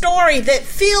this story that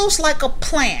feels like a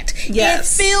plant.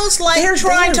 Yes. It feels like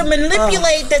to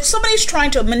manipulate, that somebody's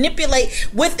trying to manipulate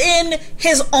within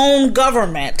his own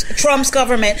government, Trump's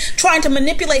government, trying to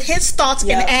manipulate his thoughts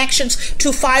and actions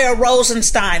to fire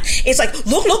Rosenstein. It's like,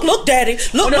 look, Daddy,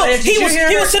 look. He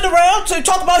was sitting around to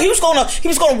talk about he was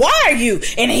gonna wire you,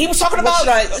 and he was talking about.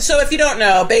 So if you don't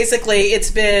know, basically,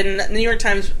 it's been the New York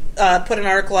Times put an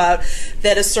article out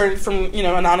that asserted from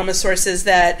anonymous sources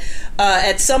that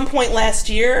at some point last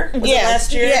year,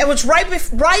 it was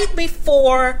right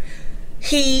before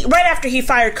right after he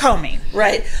fired Comey.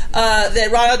 Right.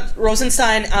 That Rod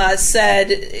Rosenstein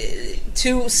said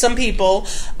to some people,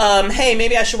 hey,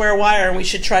 maybe I should wear a wire and we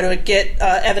should try to get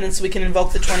evidence so we can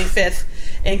invoke the 25th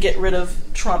and get rid of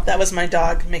Trump. That was my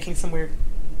dog making some weird...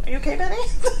 Are you okay, Benny?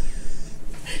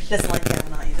 Doesn't like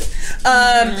Kavanaugh either.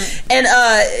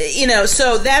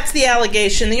 So that's the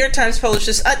allegation. The New York Times published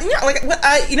this.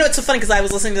 It's so funny because I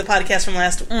was listening to the podcast from the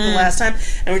last time,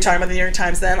 and we were talking about the New York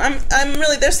Times. Then I'm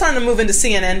really, they're starting to move into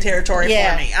CNN territory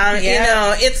for me.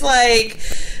 It's like.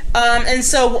 And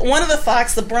so one of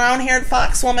the brown-haired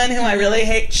Fox woman who I really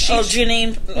hate,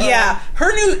 Janine.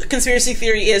 Her new conspiracy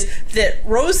theory is that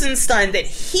Rosenstein, that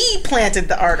he planted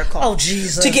the article. Oh,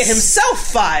 Jesus. To get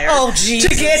himself fired. Oh, Jesus.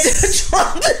 To get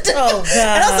Trump. Oh, God.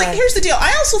 And I was like, here's the deal.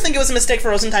 I also think it was a mistake for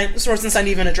Rosenstein to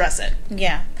even address it.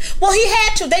 Yeah. Well, he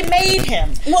had to. They made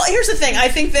him. Well, here's the thing. I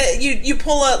think that you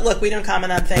pull a... Look, we don't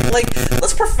comment on things. Like,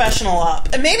 let's professional up.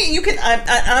 And maybe you can...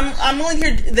 I'm willing to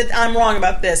hear that I'm wrong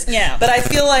about this. Yeah. But I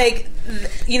feel like,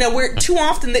 we're too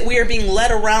often that we are being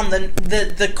led around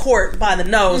the court by the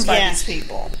nose by these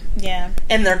people. Yeah.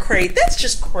 And they're crazy. That's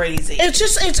just crazy. It's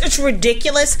just, it's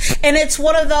ridiculous. And it's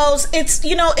one of those, it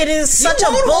is such a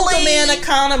bully. Hold a man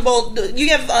accountable. You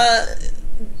have,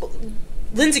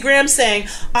 Lindsey Graham saying,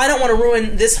 I don't want to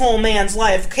ruin this whole man's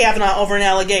life, Kavanaugh, over an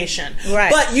allegation. Right.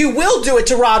 But you will do it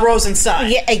to Rod Rosenstein.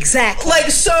 Yeah, exactly.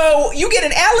 Like, so you get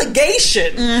an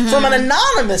allegation from an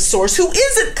anonymous source who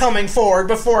isn't coming forward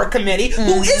before a committee,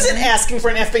 who isn't asking for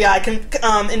an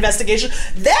FBI investigation.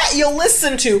 That you'll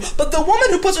listen to. But the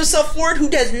woman who puts herself forward, who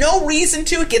has no reason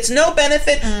to, gets no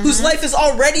benefit, whose life is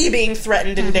already being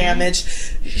threatened and damaged,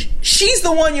 she's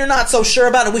the one you're not so sure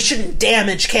about, and we shouldn't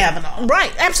damage Kavanaugh.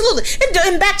 Right, absolutely.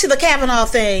 And back to the Kavanaugh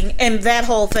thing and that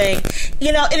whole thing,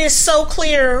 it is so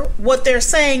clear what they're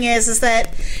saying is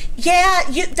that,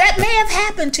 that may have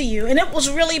happened to you, and it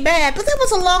was really bad, but that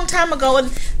was a long time ago,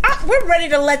 and we're ready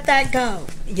to let that go.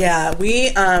 Yeah,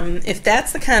 we, if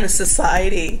that's the kind of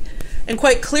society... And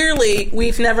quite clearly,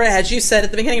 we've never, as you said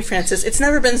at the beginning, Frances, it's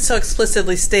never been so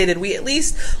explicitly stated. We at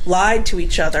least lied to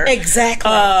each other. Exactly.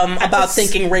 About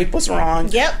thinking rape was wrong.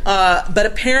 Yep. But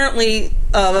apparently,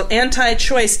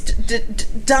 anti-choice,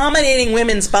 dominating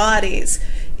women's bodies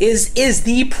is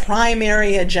the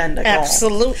primary agenda goal.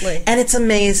 Absolutely. And it's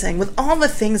amazing. With all the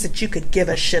things that you could give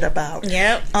a shit about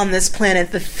on this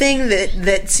planet, the thing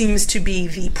that seems to be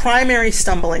the primary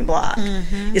stumbling block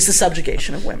is the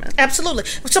subjugation of women. Absolutely.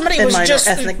 Somebody and was just...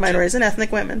 ethnic minorities and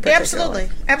ethnic women particularly.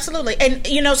 Absolutely. And,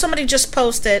 somebody just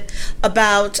posted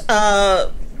about...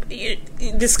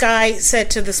 this guy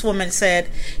said to this woman,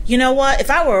 you know what?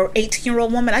 If I were an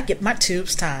 18-year-old woman, I'd get my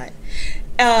tubes tied.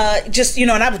 And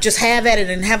I would just have at it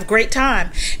and have a great time.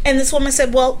 And this woman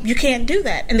said, well, you can't do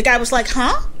that. And the guy was like,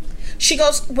 huh? She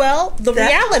goes, well, the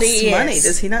reality is... money.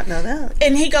 Does he not know that?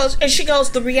 And she goes,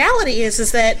 the reality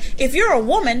is that if you're a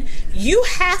woman, you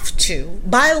have to,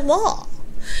 by law,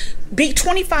 be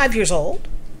 25 years old.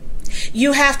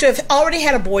 You have to have already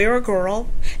had a boy or a girl,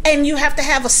 and you have to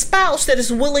have a spouse that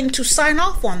is willing to sign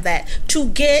off on that to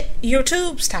get your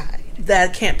tubes tied.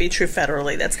 That can't be true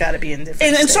federally. That's got to be in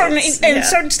different states. In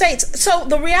certain states. So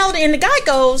the reality, and the guy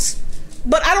goes,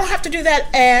 but I don't have to do that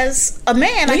as a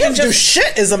man. I can just do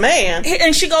shit as a man.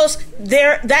 And she goes,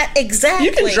 that exactly.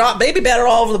 You can drop baby batter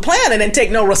all over the planet and take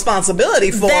no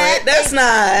responsibility for it. That's not...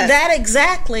 That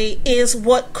exactly is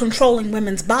what controlling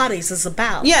women's bodies is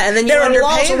about. Yeah, and then there are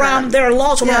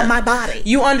laws around my body.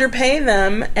 You underpay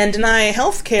them and deny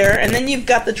health care, and then you've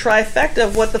got the trifecta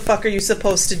of what the fuck are you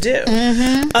supposed to do.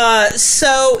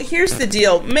 So here's the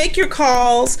deal. Make your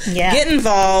calls. Get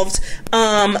involved.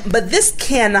 But this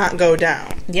cannot go down.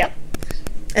 Yep.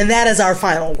 And that is our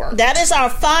final word. That is our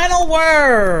final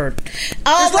word. There's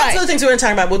lots of other things we're going to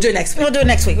talk about. We'll do it next week. We'll do it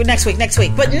next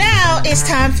week. But now it's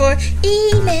time for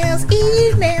emails.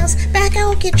 Back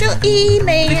out, get your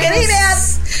emails. We get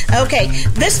emails. Okay,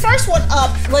 this first one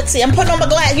up. Let's see. I'm putting on my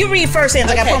glass. You read first,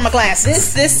 Angela. I got to put on my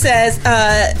glasses. This says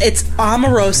it's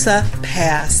Omarosa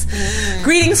Pass.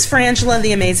 Greetings, Frangela and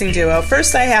the amazing duo.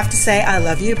 First, I have to say I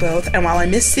love you both, and while I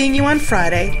miss seeing you on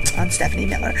Friday, I'm Stephanie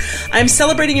Miller. I'm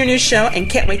celebrating your new show and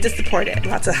can't wait to support it.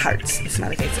 Lots of hearts,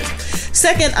 smiley faces.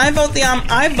 Second, I vote the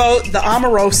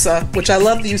Omarosa, which I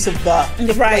love the use of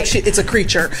the. Right. Like it's a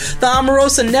creature. The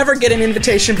Omarosa never get an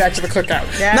invitation back to the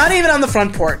cookout. Yeah. Not even on the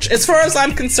front porch. As far as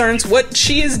I'm concerned, what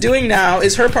she is doing now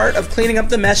is her part of cleaning up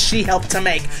the mess she helped to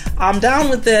make. I'm down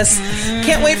with this.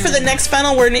 Can't wait for the next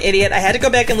final word, an idiot. I had to go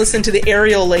back and listen to the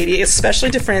Ariel lady, especially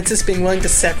to Frances being willing to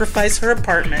sacrifice her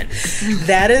apartment.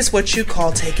 That is what you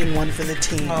call taking one for the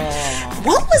team.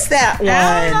 What was that one?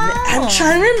 I'm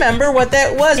trying to remember what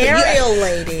that was. Aerial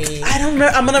lady. I don't know.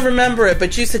 I'm going to remember it,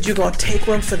 but you said you're going to take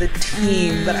one for the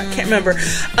team, but I can't remember.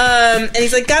 And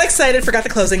he's like, got excited, forgot the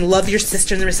closing. Love your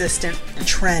sister and the resistant.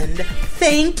 Trend.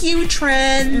 Thank you,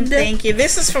 Trend. Thank you.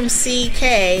 This is from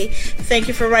CK. Thank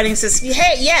you for writing this.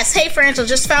 Hey, Frangela,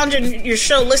 just found your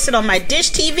show listed on my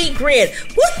Dish TV grid.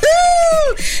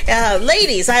 Woohoo!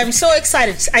 Ladies, I am so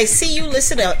excited. I see you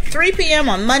listed at 3 p.m.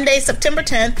 on Monday, September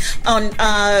 10th on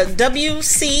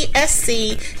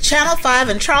WCSC Channel 5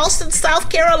 in Charleston, South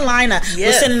Carolina. Yes.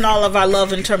 We're sending all of our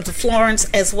love in terms of Florence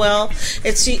as well.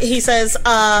 He says,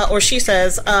 or she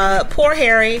says, poor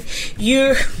Harry,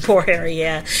 you're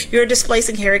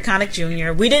displacing Harry Connick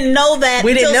Jr. We didn't know that.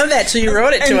 We didn't know that till you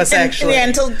wrote it to us, actually. Yeah,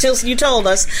 until you told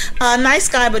us. Nice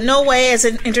guy, but no way as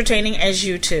entertaining as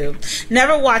you two.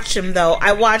 Never watched him, though.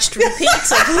 I watched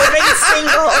repeats of Living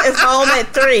Single at Home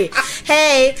at 3.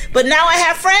 Hey, but now I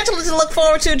have Frangela to look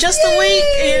forward to just a week.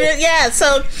 Yeah,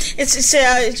 so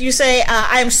you say,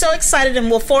 I am so excited and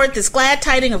will forward this glad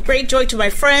tidings of great joy to my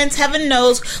friends. Heaven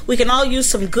knows we can all use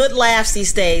some good laughs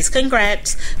these days.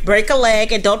 Congrats. Break a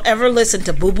leg and don't ever listen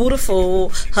to Boo Boo the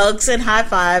Fool. Hugs and high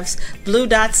fives.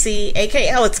 Blue.C,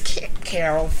 aka it's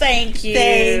Carol. Thank you.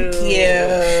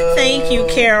 Thank you,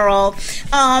 Carol.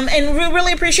 And we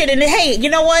really appreciate it. And hey, you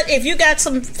know what? If you got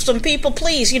some people,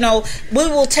 please, we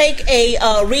will take a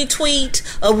retweet,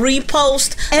 a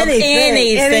repost,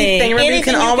 anything. Remember, you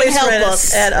can always write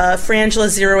us at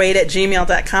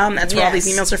frangela08@gmail.com. That's where all these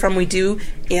emails are from. We do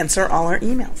answer all our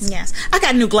emails. Yes, I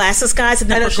got new glasses, guys,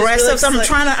 and they're progressives. Really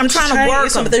I'm trying to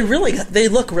work them. But they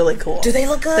look really cool. Do they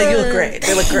look good? They look great.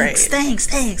 They look great. Thanks.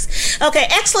 Okay,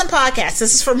 excellent podcast.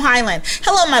 This is from Highland.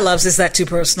 Hello, my loves. Is that too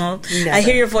personal? Never. I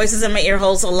hear your voices in my ear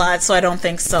holes a lot, so I don't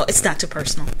think so. It's not too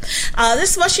personal.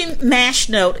 This mushy mash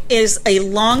note is a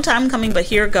long time coming, but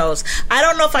here goes. I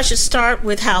don't know if I should start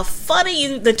with how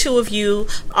funny the two of you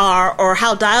are, or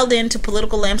how dialed into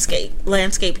political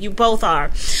landscape you both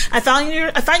are. I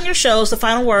find your shows, The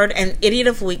Final Word and Idiot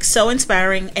of the Week, so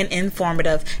inspiring and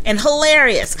informative and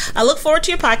hilarious. I look forward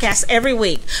to your podcast every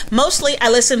week. Mostly, I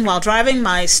listen while driving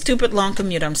my stupid long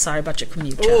commute. I'm sorry about your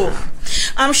commute, John.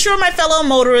 I'm sure my fellow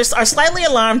motorists are slightly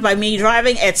alarmed by me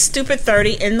driving at stupid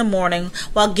 30 in the morning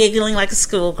while giggling like a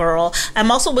schoolgirl. I'm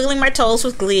also wiggling my toes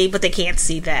with glee, but they can't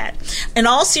see that. In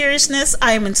all seriousness,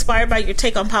 I am inspired by your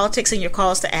take on politics and your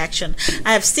calls to action.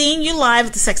 I have seen you live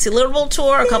at the Sexy Liberal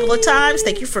Tour a couple of times.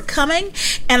 Thank you for coming,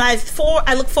 and I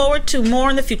look forward to more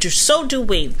in the future. So do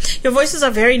we. Your voices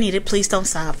are very needed. Please don't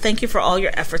stop. Thank you for all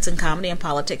your efforts in comedy and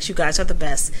politics. You guys are the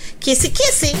best. Kissy,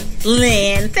 kissy.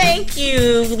 Lynn, thank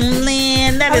you,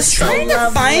 Lynn. That is so lovely. I was trying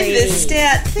to find this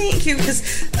stat. Thank you, because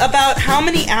about how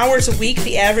many hours a week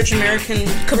the average American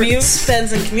commute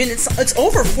spends in commute. It's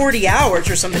over 40 hours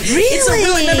or something.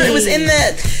 Really? Remember, it was in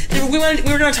the. We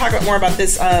were going to talk more about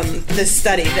this this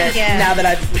study that now that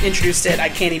I've introduced it, I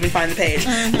can't even find the page.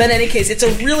 Mm-hmm. But in any case, it's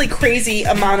a really crazy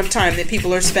amount of time that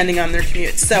people are spending on their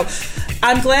commutes. So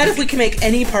I'm glad if we can make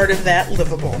any part of that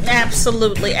livable.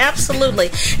 Absolutely.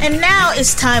 And now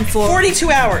it's time for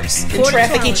 42 hours in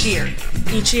traffic each year.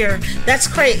 That's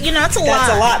crazy. That's a lot. That's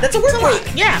a lot. That's a work week.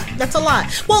 Yeah, that's a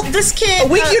lot. Well, this kid, a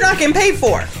week you're not getting paid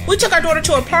for. We took our daughter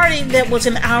to a party that was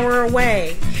an hour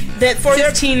away. That for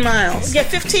 15 miles. Yeah,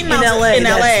 15 miles in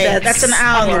LA. That's an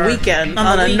hour on the weekend.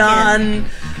 On a non,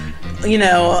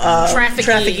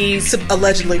 traffic-y,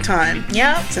 allegedly time.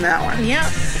 Yeah, it's an hour. Yeah.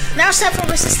 Now it's time for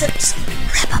resistance.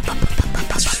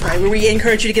 That's right. We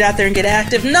encourage you to get out there and get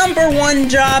active. Number one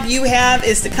job you have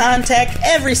is to contact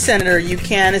every senator you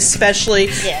can, especially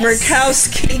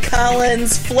Murkowski,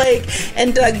 Collins, Flake,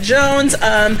 and Doug Jones,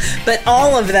 but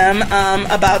all of them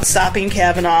about stopping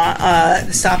Kavanaugh,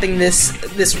 stopping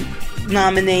this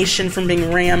nomination from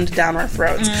being rammed down our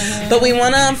throats. Mm-hmm. But we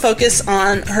want to focus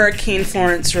on Hurricane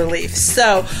Florence relief.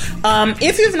 So,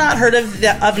 if you've not heard of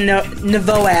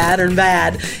NVOAD or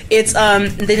VAD, it's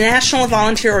the National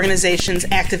Volunteer Organizations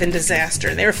Active in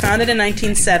Disaster. They were founded in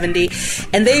 1970,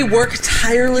 and they work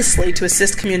tirelessly to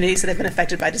assist communities that have been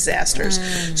affected by disasters.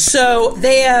 So,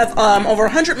 they have over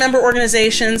 100 member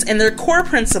organizations, and their core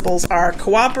principles are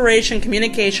cooperation,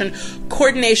 communication,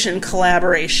 coordination,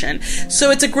 collaboration.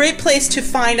 So, it's a great place to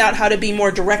find out how to be more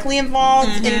directly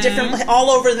involved in different, all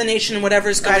over the nation,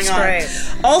 whatever's going on. Great.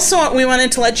 Also, we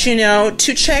wanted to let you know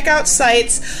to check out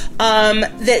sites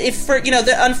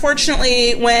that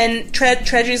unfortunately when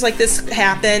tragedies like this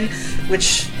happen,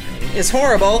 which is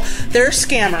horrible, they're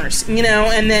scammers,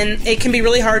 and then it can be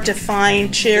really hard to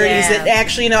find charities that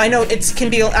actually, I know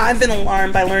I've been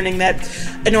alarmed by learning that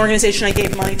an organization I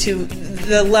gave money to,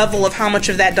 the level of how much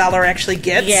of that dollar actually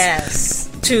gets. Yes.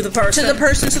 to the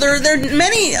person. So there are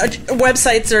many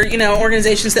websites or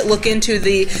organizations that look into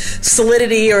the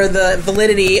solidity or the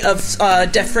validity of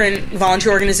different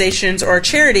volunteer organizations or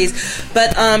charities.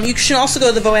 But you should also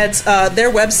go to the VOAD's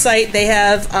their website. They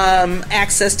have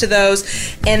access to those,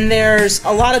 and there's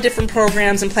a lot of different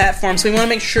programs and platforms. So we want to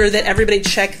make sure that everybody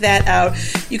check that out.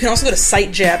 You can also go to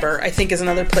SiteJabber, I think, is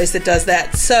another place that does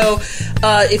that. So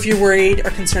if you're worried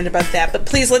or concerned about that, but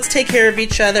please, let's take care of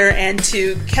each other. And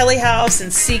to Kelly House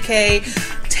and CK,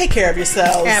 take care of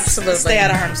yourselves. Absolutely. Stay out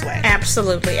of harm's way.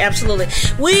 Absolutely.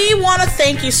 We want to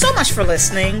thank you so much for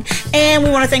listening, and we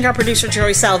want to thank our producer,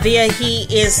 Joey Salvia. He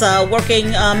is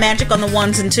working magic on the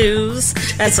ones and twos.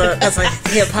 That's a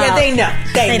hip-hop. Yeah, they know.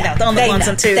 They know. On the ones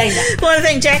and twos. They know. We want to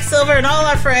thank Jack Silver and all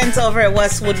our friends over at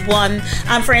Westwood One.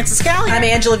 I'm Frances Callier. I'm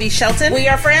Angela V. Shelton. We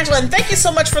are Frangela, and thank you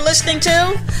so much for listening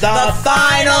to The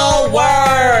Final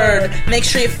Word. Make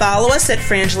sure you follow us at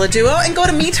Frangela Duo, and go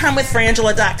to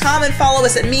metimewithfrangela.com and follow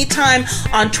us at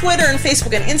MeTime on Twitter and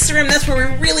Facebook and Instagram. That's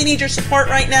where we really need your support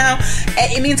right now.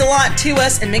 It means a lot to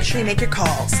us, and make sure you make your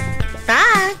calls.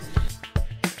 Bye.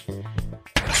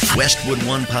 Westwood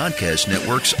One Podcast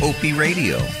Network's Opie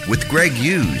Radio with Greg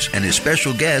Hughes and his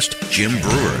special guest, Jim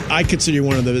Brewer. I consider you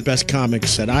one of the best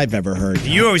comics that I've ever heard.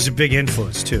 You're always a big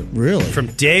influence, too. Really? From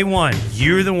day one,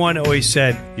 you're the one who always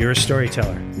said, you're a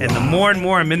storyteller. And the more and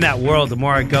more I'm in that world, the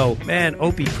more I go, man,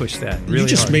 Opie pushed that really You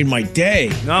just hard. made my day.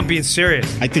 No, I'm being serious.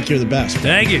 I think you're the best.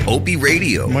 Thank you. Opie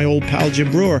Radio. My old pal Jim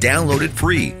Brewer. Download it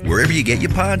free wherever you get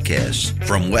your podcasts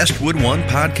from Westwood One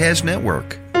Podcast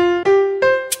Network.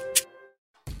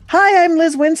 Hi, I'm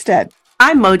Liz Winstead.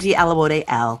 I'm Moji Alawode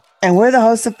L. And we're the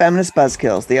hosts of Feminist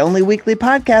Buzzkills, the only weekly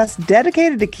podcast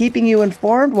dedicated to keeping you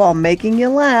informed while making you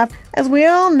laugh as we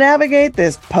all navigate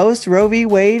this post-Roe v.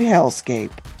 Wade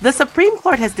hellscape. The Supreme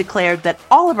Court has declared that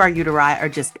all of our uteri are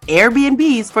just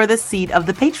Airbnbs for the seat of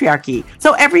the patriarchy.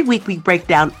 So every week we break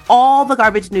down all the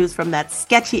garbage news from that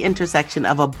sketchy intersection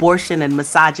of abortion and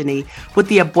misogyny with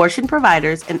the abortion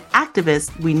providers and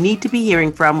activists we need to be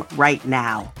hearing from right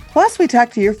now. Plus, we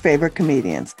talk to your favorite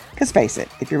comedians. Because face it,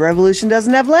 if your revolution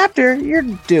doesn't have laughter, you're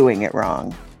doing it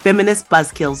wrong. Feminist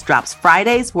Buzzkills drops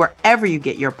Fridays wherever you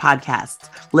get your podcasts.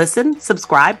 Listen,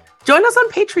 subscribe, join us on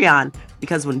Patreon,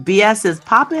 because when BS is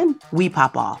poppin', we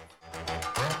pop off.